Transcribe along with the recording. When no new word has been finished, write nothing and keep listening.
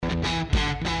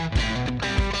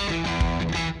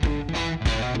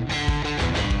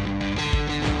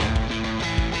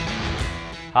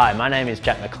Hi, my name is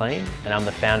Jack McLean and I'm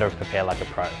the founder of Prepare Like a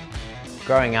Pro.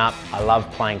 Growing up, I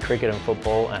loved playing cricket and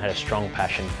football and had a strong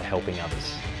passion for helping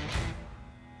others.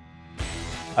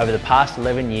 Over the past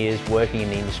 11 years working in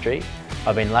the industry,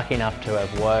 I've been lucky enough to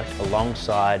have worked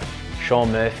alongside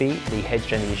Sean Murphy, the head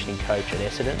strength and conditioning coach at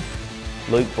Essendon,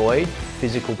 Luke Boyd,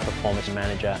 physical performance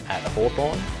manager at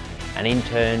Hawthorn, and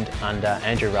interned under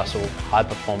Andrew Russell, high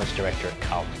performance director at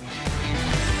Carlton.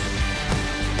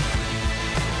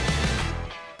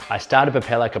 I started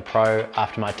Prepare Like a Pro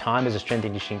after my time as a strength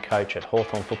and conditioning coach at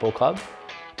Hawthorn Football Club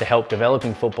to help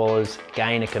developing footballers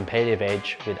gain a competitive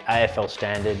edge with AFL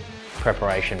standard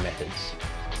preparation methods.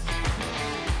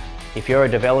 If you're a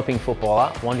developing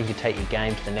footballer wanting to take your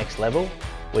game to the next level,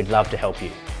 we'd love to help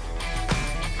you.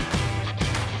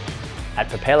 At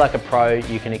Prepare Like a Pro,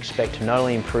 you can expect to not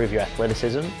only improve your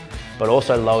athleticism, but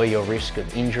also lower your risk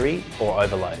of injury or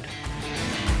overload.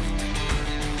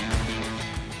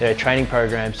 There are training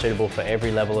programs suitable for every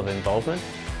level of involvement.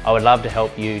 I would love to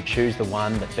help you choose the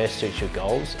one that best suits your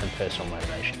goals and personal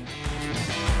motivation.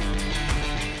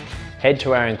 Head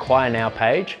to our Inquire Now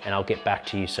page and I'll get back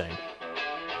to you soon.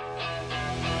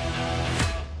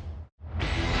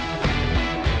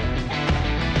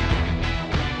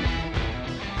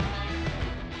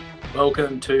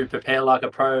 Welcome to Prepare Like a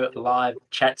Pro live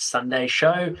chat Sunday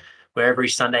show, where every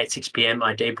Sunday at 6 p.m.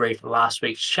 I debrief last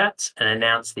week's chats and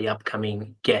announce the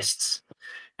upcoming guests.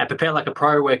 At Prepare Like a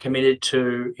Pro, we're committed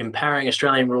to empowering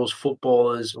Australian rules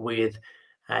footballers with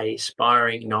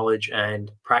aspiring knowledge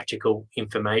and practical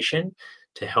information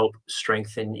to help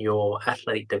strengthen your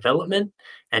athletic development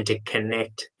and to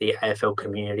connect the AFL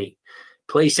community.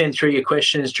 Please send through your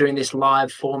questions during this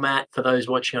live format. For those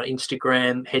watching on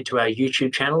Instagram, head to our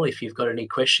YouTube channel if you've got any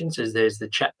questions, as there's the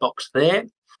chat box there.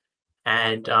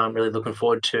 And I'm really looking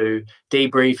forward to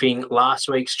debriefing last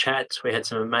week's chats. We had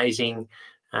some amazing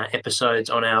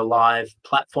episodes on our live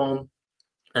platform.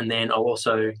 And then I'll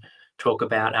also talk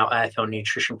about our AFL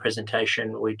nutrition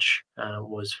presentation, which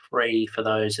was free for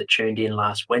those that tuned in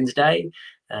last Wednesday.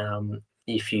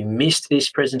 If you missed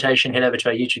this presentation, head over to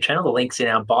our YouTube channel. The link's in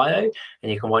our bio,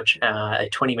 and you can watch a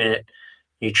 20-minute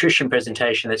nutrition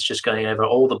presentation that's just going over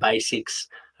all the basics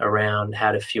around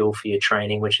how to fuel for your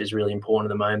training, which is really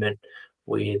important at the moment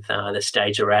with the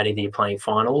stage we're at, either you're playing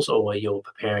finals or you're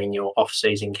preparing your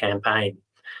off-season campaign.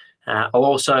 I'll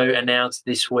also announce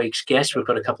this week's guest. We've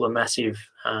got a couple of massive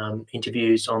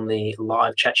interviews on the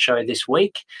live chat show this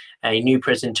week, a new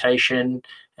presentation,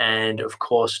 and of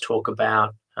course talk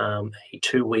about a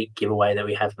 2-week giveaway that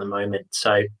we have at the moment.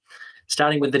 So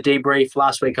starting with the debrief,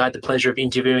 last week I had the pleasure of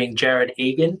interviewing Jared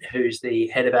Egan, who's the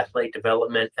Head of Athlete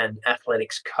Development and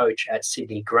Athletics Coach at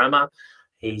Sydney Grammar.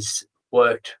 He's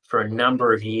worked for a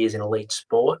number of years in elite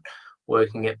sport,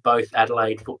 working at both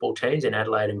Adelaide football teams in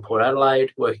Adelaide and Port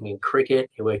Adelaide, working in cricket.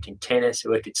 He worked in tennis. He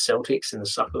worked at Celtics in the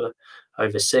soccer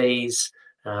overseas.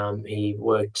 He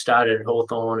started at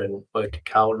Hawthorn and worked at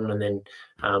Carlton, and then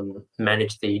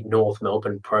managed the North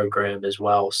Melbourne program as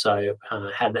well. So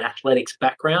had an athletics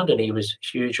background, and he was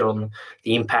huge on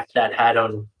the impact that had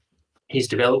on his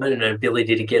development and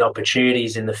ability to get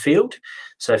opportunities in the field.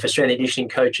 So for strength and conditioning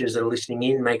coaches that are listening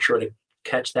in, make sure to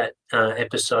catch that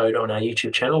episode on our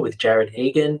YouTube channel with Jared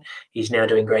Egan. He's now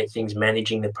doing great things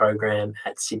managing the program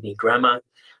at Sydney Grammar.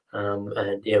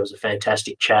 And yeah, it was a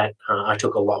fantastic chat. I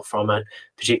took a lot from it,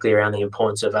 particularly around the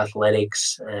importance of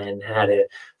athletics and how to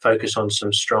focus on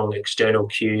some strong external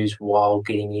cues while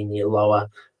getting in your lower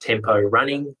tempo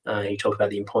running. He talked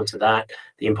about the importance of that.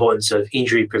 The importance of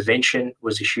injury prevention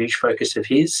was a huge focus of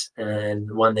his,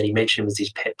 and one that he mentioned was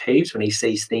his pet peeves when he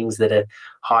sees things that are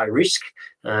high risk.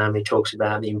 He talks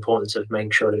about the importance of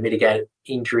making sure to mitigate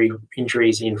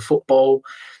injuries in football.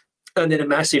 And then a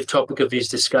massive topic of his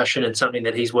discussion, and something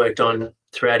that he's worked on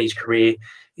throughout his career,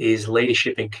 is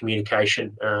leadership and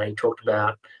communication. He talked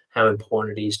about how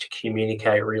important it is to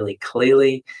communicate really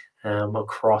clearly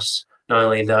across not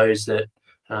only those that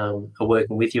are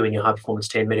working with you in your high-performance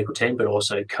team, medical team, but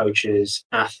also coaches,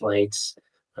 athletes,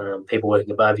 people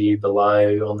working above you,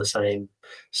 below, on the same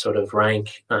sort of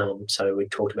rank. So we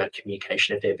talked about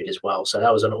communication a fair bit as well. So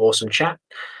that was an awesome chat.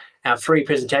 Our free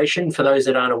presentation, for those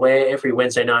that aren't aware, every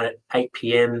Wednesday night at 8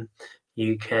 p.m,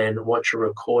 you can watch a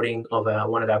recording of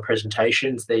one of our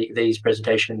presentations. These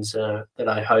presentations that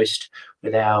I host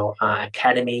with our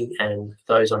academy and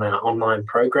those on our online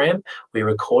program, we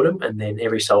record them, and then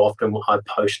every so often I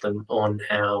post them on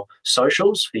our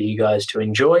socials for you guys to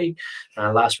enjoy.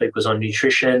 Last week was on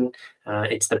nutrition.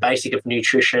 It's the basic of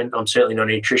nutrition. I'm certainly not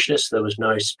a nutritionist, so there was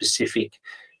no specific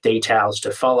details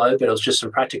to follow, but it was just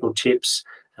some practical tips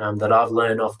that I've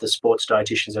learned off the sports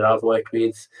dietitians that I've worked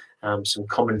with, some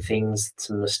common things,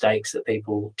 some mistakes that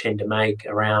people tend to make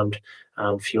around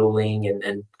fueling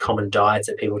and common diets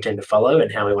that people tend to follow,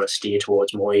 and how we want to steer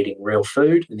towards more eating real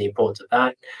food and the importance of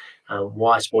that.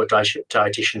 Why sport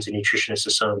dietitians and nutritionists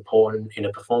are so important in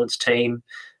a performance team,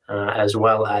 as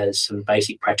well as some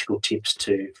basic practical tips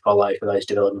to follow for those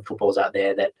development footballers out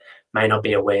there that may not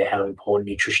be aware how important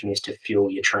nutrition is to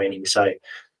fuel your training. So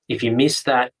if you missed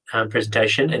that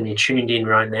presentation and you're tuned in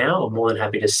right now, I'm more than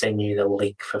happy to send you the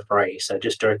link for free. So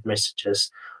just direct message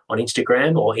us on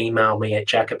Instagram or email me at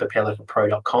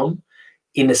jack@preparelikeapro.com.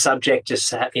 In the subject,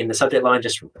 in the subject line,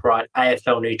 just write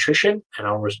AFL Nutrition, and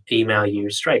I'll email you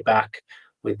straight back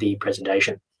with the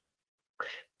presentation.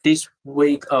 This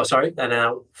week, and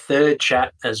our third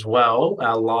chat as well,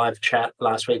 our live chat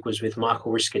last week was with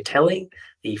Michael Rischitelli,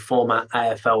 the former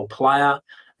AFL player.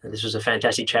 And this was a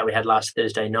fantastic chat we had last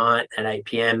Thursday night at 8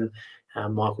 p.m.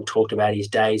 Michael talked about his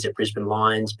days at Brisbane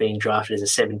Lions, being drafted as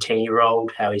a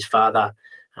 17-year-old, how his father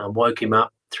woke him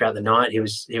up throughout the night. He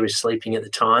was sleeping at the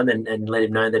time and let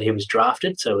him know that he was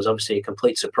drafted. So it was obviously a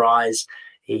complete surprise.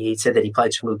 He said that he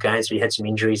played some good games, but he had some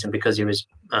injuries, and because he was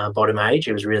bottom age,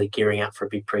 he was really gearing up for a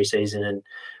big preseason and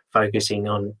focusing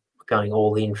on going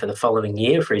all in for the following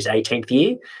year for his 18th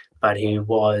year. But he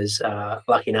was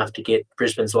lucky enough to get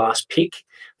Brisbane's last pick.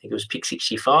 I think it was pick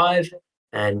 65.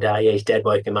 And his dad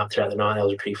woke him up throughout the night. That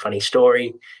was a pretty funny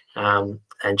story.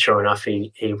 And sure enough,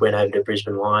 he went over to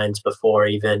Brisbane Lions before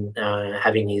even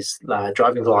having his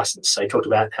driving license. So he talked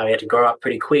about how he had to grow up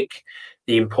pretty quick,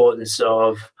 the importance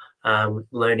of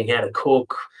learning how to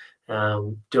cook,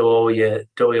 do all your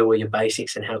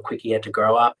basics, and how quick he had to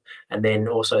grow up, and then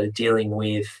also dealing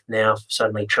with now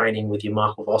suddenly training with your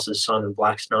Michael Vosses, Simon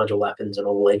Blacks, Nigel Lappins, and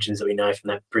all the legends that we know from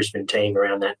that Brisbane team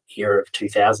around that era of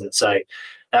 2000. So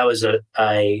that was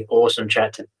a awesome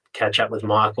chat to catch up with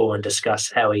Michael and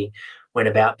discuss how he went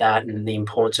about that and the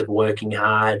importance of working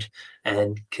hard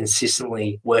and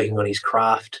consistently working on his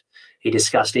craft. He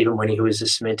discussed even when he was a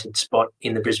cemented spot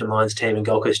in the Brisbane Lions team and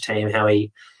Gold Coast team, how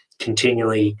he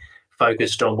continually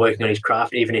focused on working on his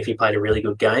craft. Even if he played a really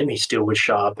good game, he still would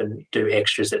show up and do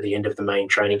extras at the end of the main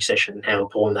training session. How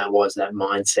important that was, that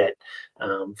mindset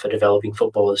for developing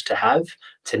footballers to have,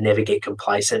 to never get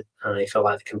complacent. He felt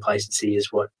like the complacency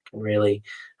is what can really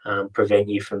prevent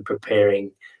you from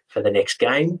preparing for the next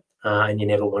game. And you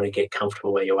never want to get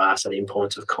comfortable where you are. So the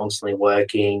importance of constantly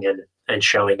working and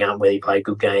showing up whether you play a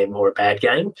good game or a bad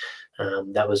game.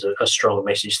 That was a strong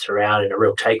message throughout and a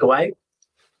real takeaway.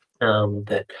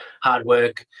 That hard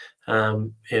work,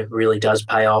 it really does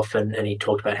pay off. And he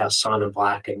talked about how Simon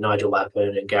Black and Nigel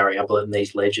Lappin and Gary Ablett and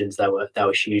these legends, they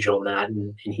were huge on that,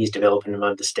 and in his development and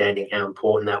understanding how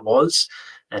important that was.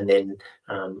 And then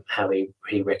how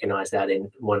he recognised that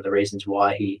in one of the reasons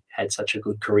why he had such a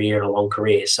good career and a long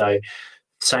career. So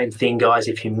same thing, guys.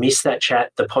 If you missed that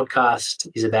chat, the podcast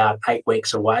is about 8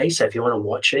 weeks away. So if you want to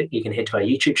watch it, you can head to our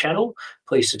YouTube channel.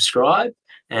 Please subscribe.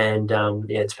 And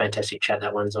it's a fantastic chat.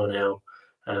 That one's on our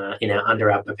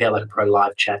under our Prepare Like a Pro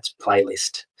live chats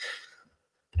playlist.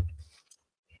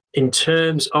 In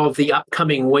terms of the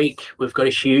upcoming week, we've got a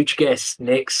huge guest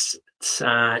next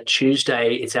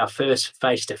Tuesday. It's our first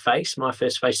face-to-face, my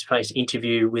first face-to-face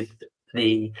interview with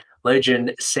the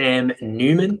legend Sam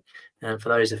Newman. For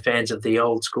those fans of the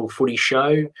old school footy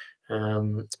show,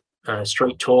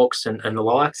 street talks and the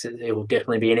likes, it will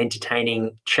definitely be an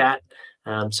entertaining chat.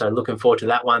 So looking forward to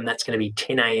that one. That's going to be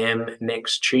 10 a.m.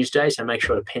 next Tuesday, so make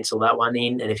sure to pencil that one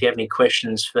in. And if you have any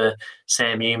questions for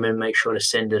Sam Newman, make sure to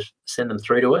send them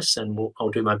through to us, and I'll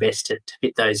do my best to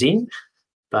fit those in.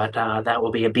 But that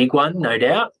will be a big one, no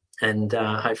doubt, and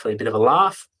hopefully a bit of a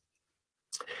laugh.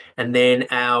 And then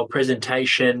our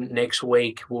presentation next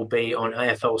week will be on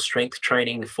AFL strength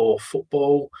training for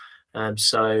football.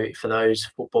 So for those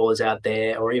footballers out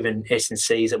there, or even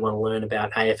S&Cs that want to learn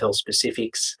about AFL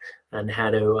specifics and how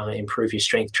to improve your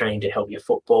strength training to help your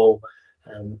football,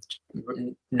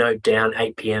 note down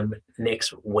 8 p.m.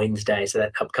 next Wednesday. So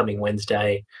that upcoming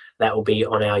Wednesday, that will be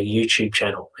on our YouTube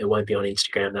channel. It won't be on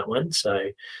Instagram, that one. So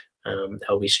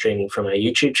they'll be streaming from our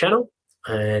YouTube channel.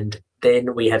 And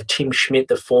then we have Tim Schmidt,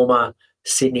 the former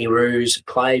Sydney Roos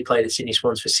played at Sydney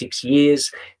Swans for 6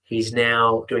 years. He's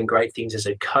now doing great things as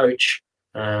a coach,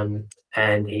 and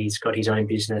he's got his own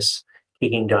business,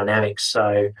 Kicking Dynamics.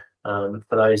 So for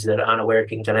those that aren't aware of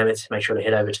Kicking Dynamics, make sure to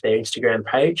head over to their Instagram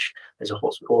page. There's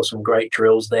awesome great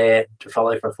drills there to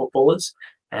follow for footballers.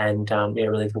 And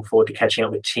really looking forward to catching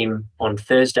up with Tim on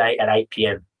Thursday at 8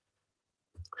 p.m.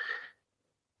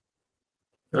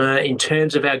 In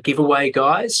terms of our giveaway,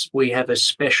 guys, we have a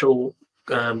special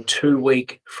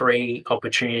 2-week free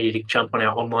opportunity to jump on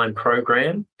our online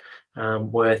program.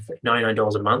 worth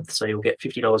 $99 a month. So you'll get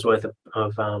 $50 worth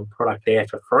of product there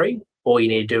for free. All you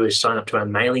need to do is sign up to our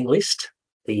mailing list.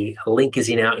 The link is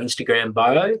in our Instagram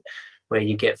bio, where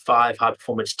you get 5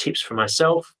 high-performance tips from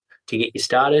myself to get you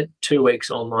started, 2 weeks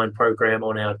online program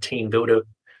on our Team Builder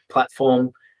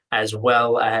platform, as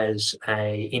well as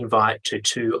an invite to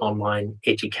 2 online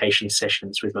education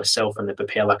sessions with myself and the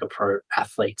Prepare Like a Pro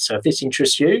athletes. So if this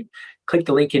interests you, click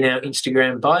the link in our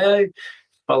Instagram bio,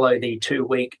 follow the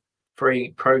 2-week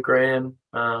free program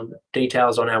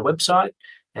details on our website,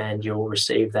 and you'll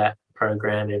receive that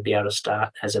program and be able to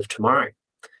start as of tomorrow.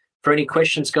 For any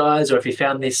questions, guys, or if you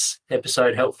found this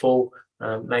episode helpful,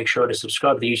 make sure to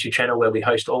subscribe to the YouTube channel where we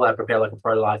host all our Prepare Like a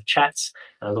Pro live chats.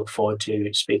 And I look forward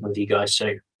to speaking with you guys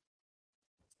soon.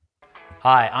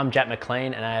 Hi, I'm Jack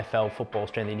McLean, an AFL football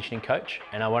strength and conditioning coach,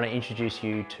 and I want to introduce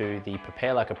you to the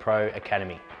Prepare Like a Pro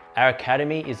Academy. Our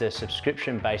Academy is a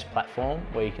subscription-based platform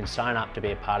where you can sign up to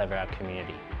be a part of our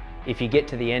community. If you get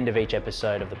to the end of each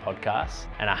episode of the podcast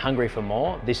and are hungry for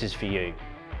more, this is for you.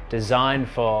 Designed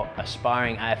for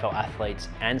aspiring AFL athletes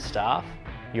and staff,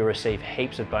 you'll receive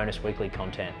heaps of bonus weekly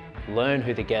content, learn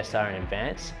who the guests are in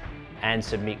advance, and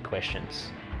submit questions.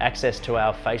 Access to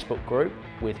our Facebook group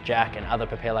with Jack and other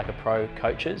Prepare Like a Pro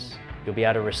coaches. You'll be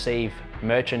able to receive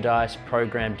merchandise,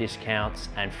 program discounts,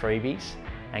 and freebies,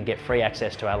 and get free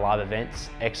access to our live events,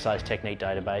 exercise technique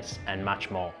database, and much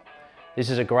more. This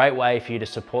is a great way for you to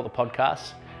support the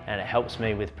podcast, and it helps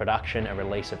me with production and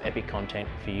release of epic content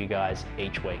for you guys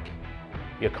each week.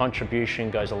 Your contribution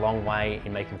goes a long way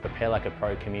in making the Prepare Like a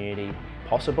Pro community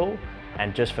possible,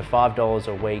 and just for $5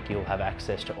 a week, you'll have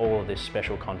access to all of this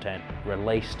special content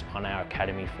released on our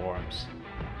Academy forums.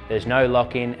 There's no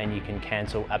lock-in and you can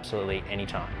cancel absolutely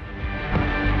anytime.